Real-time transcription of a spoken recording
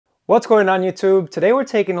What's going on YouTube? Today we're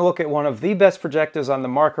taking a look at one of the best projectors on the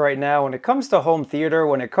market right now when it comes to home theater,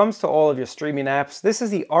 when it comes to all of your streaming apps. This is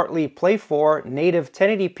the Artlii Play 4 native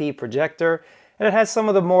 1080p projector, and it has some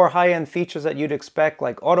of the more high-end features that you'd expect,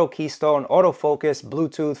 like auto keystone, autofocus,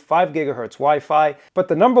 Bluetooth, 5 GHz Wi-Fi. But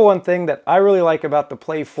the number one thing that I really like about the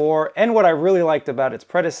Play 4 and what I really liked about its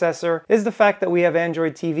predecessor is the fact that we have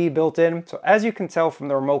Android TV built in. So as you can tell from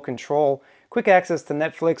the remote control, quick access to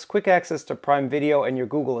Netflix, quick access to Prime Video and your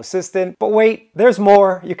Google Assistant. But wait, there's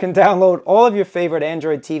more. You can download all of your favorite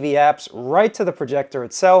Android TV apps right to the projector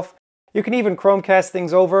itself. You can even Chromecast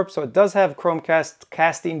things over, so it does have Chromecast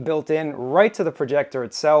casting built in right to the projector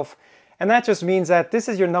itself. And that just means that this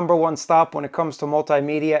is your number one stop when it comes to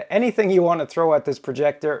multimedia. Anything you want to throw at this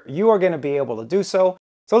projector, you are going to be able to do so.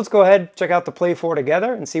 So let's go ahead, check out the Play 4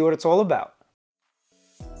 together and see what it's all about.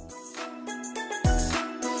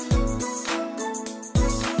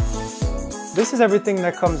 This is everything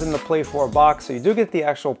that comes in the Play 4 box. So you do get the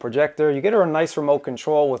actual projector, you get a nice remote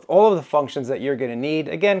control with all of the functions that you're going to need.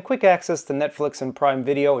 Again, quick access to Netflix and Prime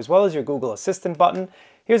Video, as well as your Google Assistant button.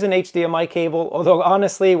 Here's an HDMI cable, although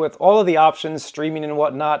honestly, with all of the options, streaming and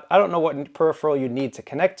whatnot, I don't know what peripheral you need to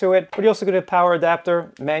connect to it. But you also get a power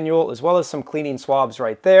adapter, manual, as well as some cleaning swabs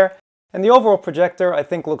right there. And the overall projector, I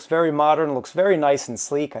think, looks very modern, looks very nice and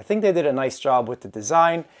sleek. I think they did a nice job with the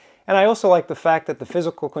design. And I also like the fact that the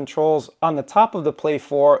physical controls on the top of the Play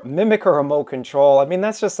 4 mimic a remote control. I mean,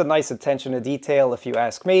 that's just a nice attention to detail if you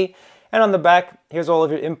ask me. And on the back, here's all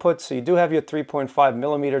of your inputs. So you do have your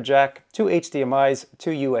 3.5mm jack, 2 HDMIs,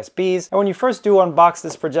 2 USBs. And when you first do unbox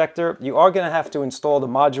this projector, you are going to have to install the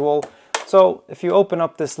module. So if you open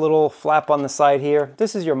up this little flap on the side here,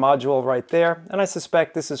 this is your module right there. And I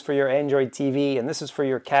suspect this is for your Android TV and this is for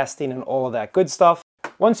your casting and all of that good stuff.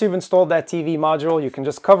 Once you've installed that TV module, you can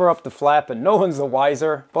just cover up the flap and no one's the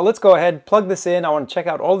wiser. But let's go ahead, plug this in. I want to check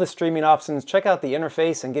out all the streaming options, check out the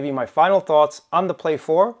interface, and give you my final thoughts on the Play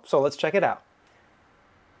 4. So let's check it out.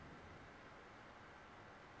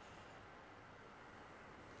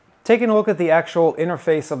 Taking a look at the actual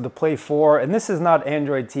interface of the Play 4, and this is not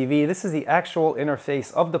Android TV, this is the actual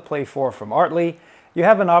interface of the Play 4 from Artlii. You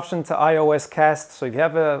have an option to iOS cast, so if you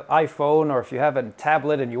have an iPhone or if you have a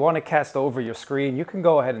tablet and you want to cast over your screen, you can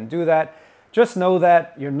go ahead and do that. Just know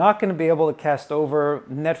that you're not going to be able to cast over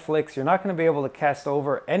Netflix, you're not going to be able to cast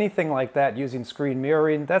over anything like that using screen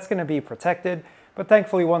mirroring. That's going to be protected, but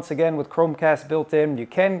thankfully, once again, with Chromecast built in, you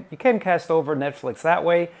can cast over Netflix that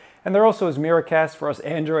way. And there also is mirrorcast for us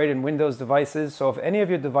Android and Windows devices. So if any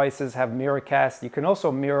of your devices have mirrorcast, you can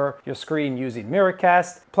also mirror your screen using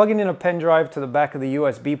mirrorcast. Plugging in a pen drive to the back of the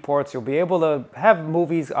USB ports, you'll be able to have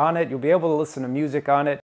movies on it. You'll be able to listen to music on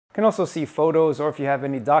it. You can also see photos, or if you have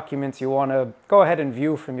any documents you want to go ahead and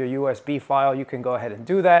view from your USB file, you can go ahead and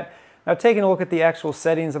do that. Now, taking a look at the actual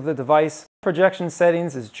settings of the device, projection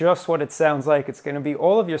settings is just what it sounds like. It's going to be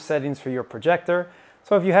all of your settings for your projector.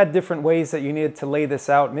 So if you had different ways that you needed to lay this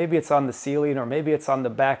out, maybe it's on the ceiling or maybe it's on the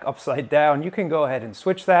back upside down, you can go ahead and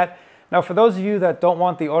switch that. Now, for those of you that don't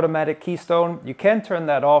want the automatic keystone, you can turn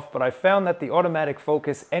that off, but I found that the automatic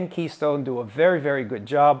focus and keystone do a very, very good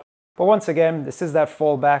job. But once again, this is that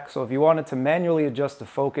fallback, so if you wanted to manually adjust the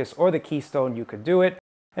focus or the keystone, you could do it.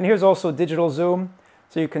 And here's also digital zoom,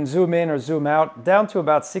 so you can zoom in or zoom out down to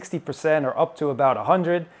about 60% or up to about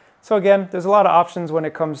 100. So again, there's a lot of options when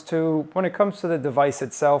it comes to the device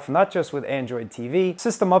itself, not just with Android TV.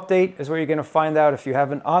 System update is where you're going to find out if you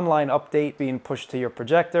have an online update being pushed to your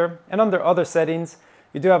projector. And under other settings,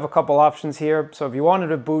 you do have a couple options here. So if you wanted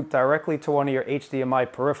to boot directly to one of your HDMI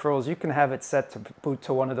peripherals, you can have it set to boot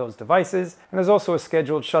to one of those devices. And there's also a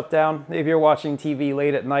scheduled shutdown. Maybe you're watching TV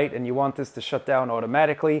late at night and you want this to shut down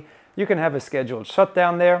automatically. You can have a scheduled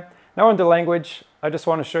shutdown there. Now under language, I just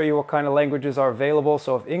want to show you what kind of languages are available.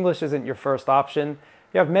 So if English isn't your first option,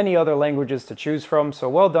 you have many other languages to choose from. So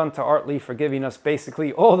well done to Artlii for giving us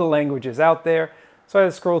basically all the languages out there. So I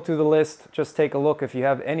scroll through the list, just take a look if you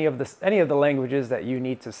have any of the languages that you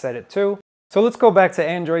need to set it to. So let's go back to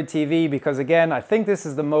Android TV because again, I think this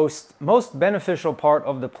is the most beneficial part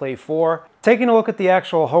of the Play 4. Taking a look at the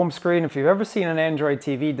actual home screen, if you've ever seen an Android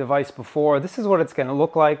TV device before, this is what it's going to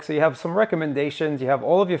look like. So you have some recommendations, you have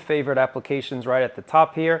all of your favorite applications right at the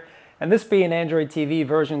top here. And this being Android TV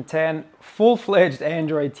version 10, full-fledged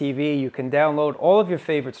Android TV, you can download all of your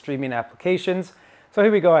favorite streaming applications. So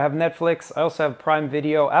here we go, I have Netflix, I also have Prime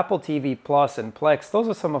Video, Apple TV Plus, and Plex. Those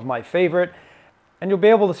are some of my favorite. And you'll be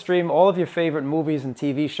able to stream all of your favorite movies and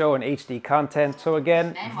TV show and HD content. So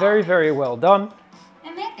again, very, very well done.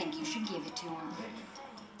 And they think you should give it to them.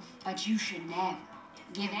 But you should never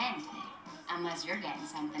give anything unless you're getting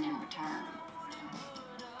something in return.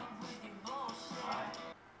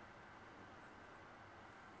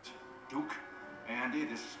 Duke. And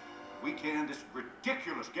it is weekend, this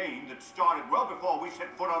ridiculous game that started well before we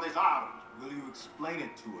set foot on this island. Will you explain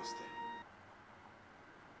it to us then?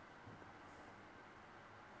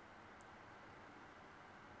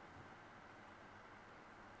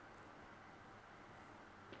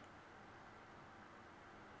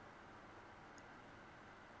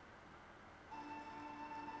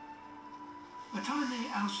 A tiny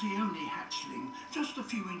Alcyone hatchling, just a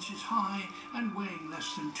few inches high and weighing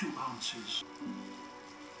less than 2 ounces.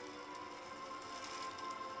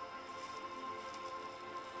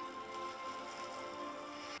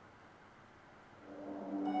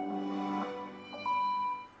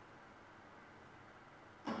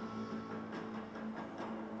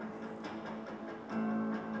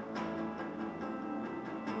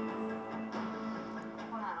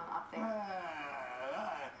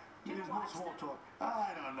 Small talk.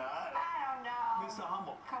 I don't know. Mr.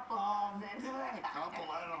 Humble. Couple yeah, couple.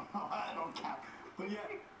 I don't count. But yeah,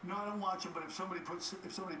 no, I don't watch it. But if somebody posts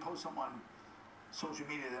something on social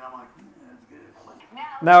media, then I'm like, that's good.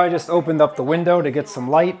 Now I just opened up the window to get some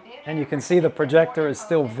light, and you can see the projector is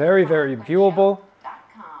still very, very viewable.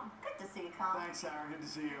 Good to see you, Colin. Thanks, Sarah. Good to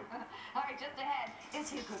see you. All right, just ahead. Is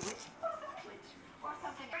he a good witch? Or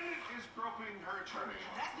something? Is groping her attorney.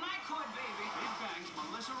 That's my court, baby. Big Bang's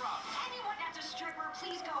Melissa Robbins. Anyone that's a stripper,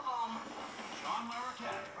 please go home. John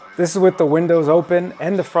Larroquette. This is with the windows open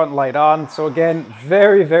and the front light on. So again,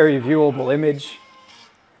 very, very viewable image.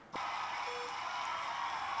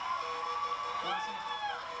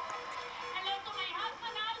 Hello to my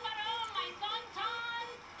husband Alvaro, my son Tom,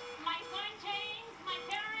 my son James, my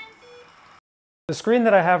parents. The screen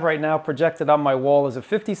that I have right now projected on my wall is a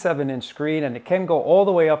 57-inch screen, and it can go all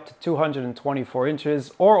the way up to 224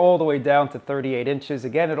 inches or all the way down to 38 inches.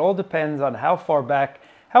 Again, it all depends on how far back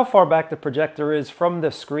the projector is from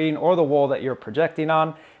the screen or the wall that you're projecting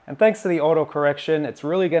on. And thanks to the auto correction, it's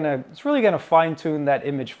really gonna fine-tune that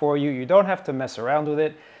image for you. You don't have to mess around with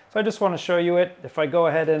it. So I just want to show you it. If I go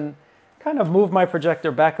ahead and kind of move my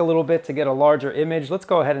projector back a little bit to get a larger image, let's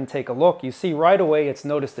go ahead and take a look. You see right away it's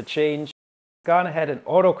noticed a change. It's gone ahead and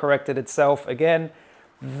auto-corrected itself. Again,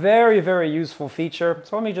 very, very useful feature.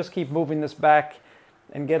 So let me just keep moving this back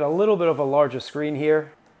and get a little bit of a larger screen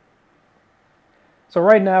here. So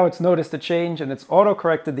right now it's noticed a change and it's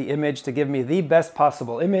auto-corrected the image to give me the best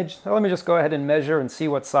possible image. Now let me just go ahead and measure and see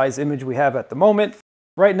what size image we have at the moment.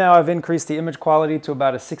 Right now I've increased the image quality to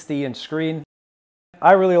about a 60-inch screen.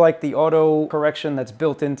 I really like the auto correction that's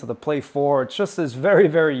built into the Play 4. It's just is very,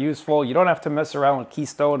 very useful. You don't have to mess around with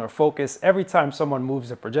keystone or focus every time someone moves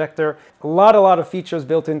a projector. A lot of features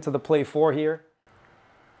built into the Play 4 here.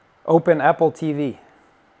 Open Apple TV.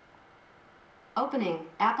 Opening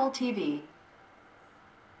Apple TV.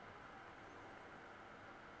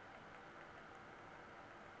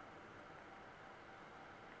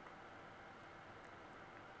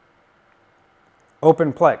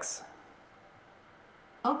 Open Plex.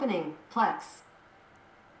 Opening Plex.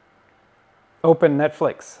 Open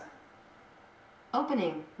Netflix.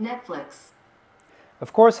 Opening Netflix.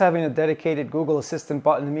 Of course, having a dedicated Google Assistant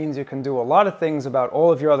button means you can do a lot of things about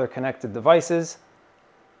all of your other connected devices.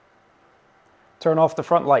 Turn off the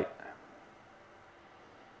front light.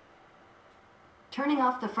 Turning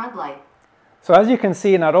off the front light. So as you can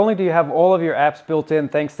see, not only do you have all of your apps built in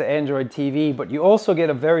thanks to Android TV, but you also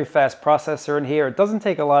get a very fast processor in here. It doesn't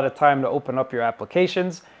take a lot of time to open up your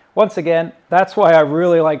applications. Once again, that's why I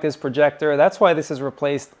really like this projector. That's why this has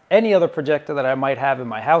replaced any other projector that I might have in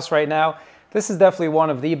my house right now. This is definitely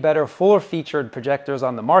one of the better, fuller featured projectors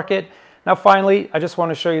on the market. Now finally, I just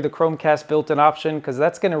want to show you the Chromecast built-in option because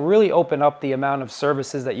that's going to really open up the amount of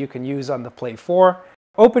services that you can use on the Play 4.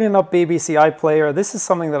 Opening up BBC iPlayer, this is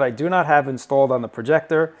something that I do not have installed on the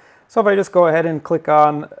projector. So if I just go ahead and click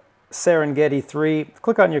on Serengeti 3,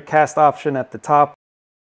 click on your cast option at the top.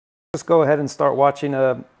 Just go ahead and start watching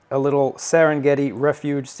a little Serengeti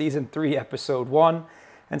Refuge Season 3 Episode 1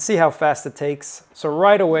 and see how fast it takes. So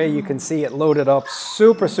right away you can see it loaded up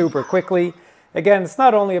super quickly. Again, it's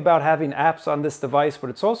not only about having apps on this device, but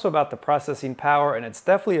it's also about the processing power, and it's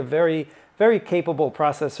definitely a very capable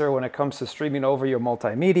processor when it comes to streaming over your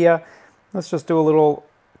multimedia. Let's just do a little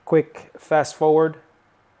quick fast forward.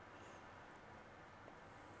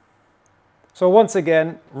 So once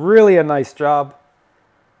again, really a nice job.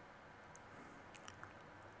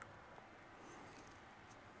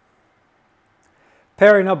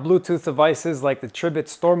 Pairing up Bluetooth devices like the Tribit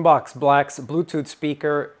Stormbox Black's Bluetooth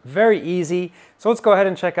speaker, very easy. So let's go ahead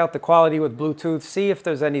and check out the quality with Bluetooth, see if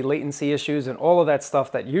there's any latency issues and all of that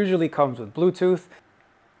stuff that usually comes with Bluetooth.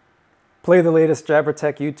 Play the latest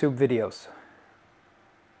JabberTech YouTube videos.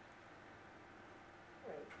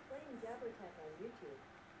 Playing watching JabberTech on YouTube.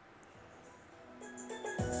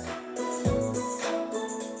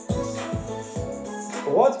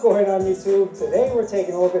 What's going on YouTube? Today we're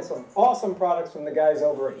taking a look at some awesome products from the guys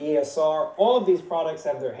over at ESR. All of these products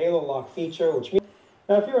have their Halo Lock feature, which means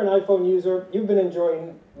now if you're an iPhone user, you've been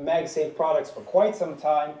enjoying MagSafe products for quite some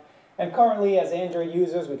time. And currently as Android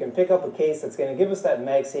users, we can pick up a case that's going to give us that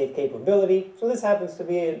MagSafe capability. So this happens to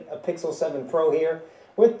be a Pixel 7 Pro here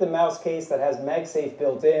with the mouse case that has MagSafe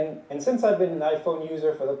built in. And since I've been an iPhone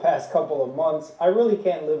user for the past couple of months, I really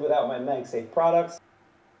can't live without my MagSafe products.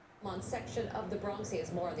 On section of the Bronx, he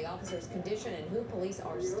has more on the officer's condition and who police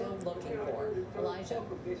are still looking for. Elijah.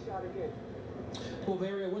 Well,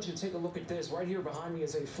 Barry, I want you to take a look at this. Right here behind me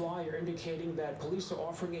is a flyer indicating that police are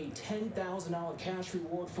offering a $10,000 cash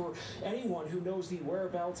reward for anyone who knows the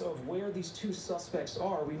whereabouts of where these two suspects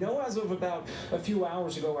are. We know as of about a few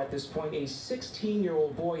hours ago at this point, a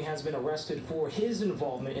 16-year-old boy has been arrested for his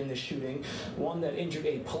involvement in the shooting, one that injured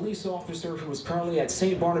a police officer who is currently at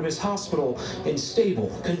St. Barnabas Hospital in stable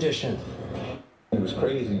condition. It was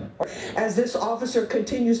crazy. As this officer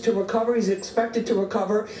continues to recover, he's expected to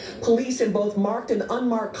recover. Police in both marked and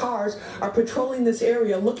unmarked cars are patrolling this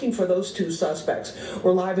area looking for those two suspects.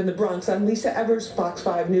 We're live in the Bronx. I'm Lisa Evers, Fox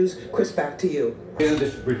 5 News. Chris, back to you. In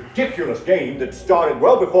this ridiculous game that started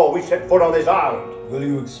well before we set foot on this island. Will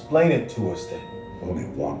you explain it to us then? Only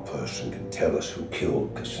one person can tell us who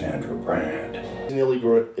killed Cassandra Brand. He's an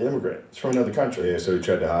illegal immigrant. He's from another country. Yeah, so he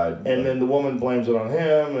tried to hide. And then the woman blames it on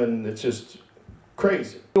him, and it's just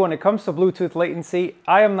crazy. When it comes to Bluetooth latency,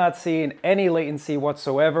 I am not seeing any latency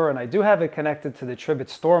whatsoever, and I do have it connected to the Tribit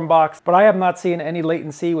Stormbox, but I have not seen any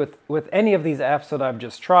latency with any of these apps that I've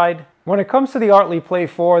just tried. When it comes to the Artlii Play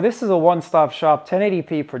 4, this is a one-stop shop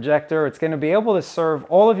 1080p projector. It's going to be able to serve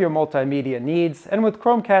all of your multimedia needs, and with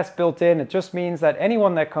Chromecast built in, it just means that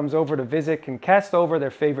anyone that comes over to visit can cast over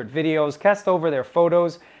their favorite videos, cast over their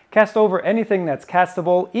photos, cast over anything that's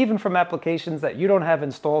castable, even from applications that you don't have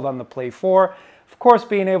installed on the Play 4. Of course,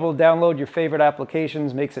 being able to download your favorite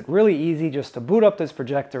applications makes it really easy just to boot up this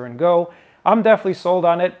projector and go. I'm definitely sold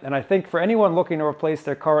on it, and I think for anyone looking to replace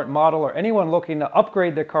their current model or anyone looking to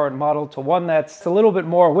upgrade their current model to one that's a little bit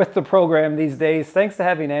more with the program these days, thanks to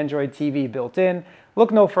having Android TV built in,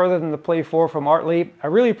 look no further than the Play 4 from Artlii. I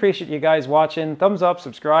really appreciate you guys watching. Thumbs up,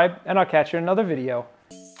 subscribe, and I'll catch you in another video.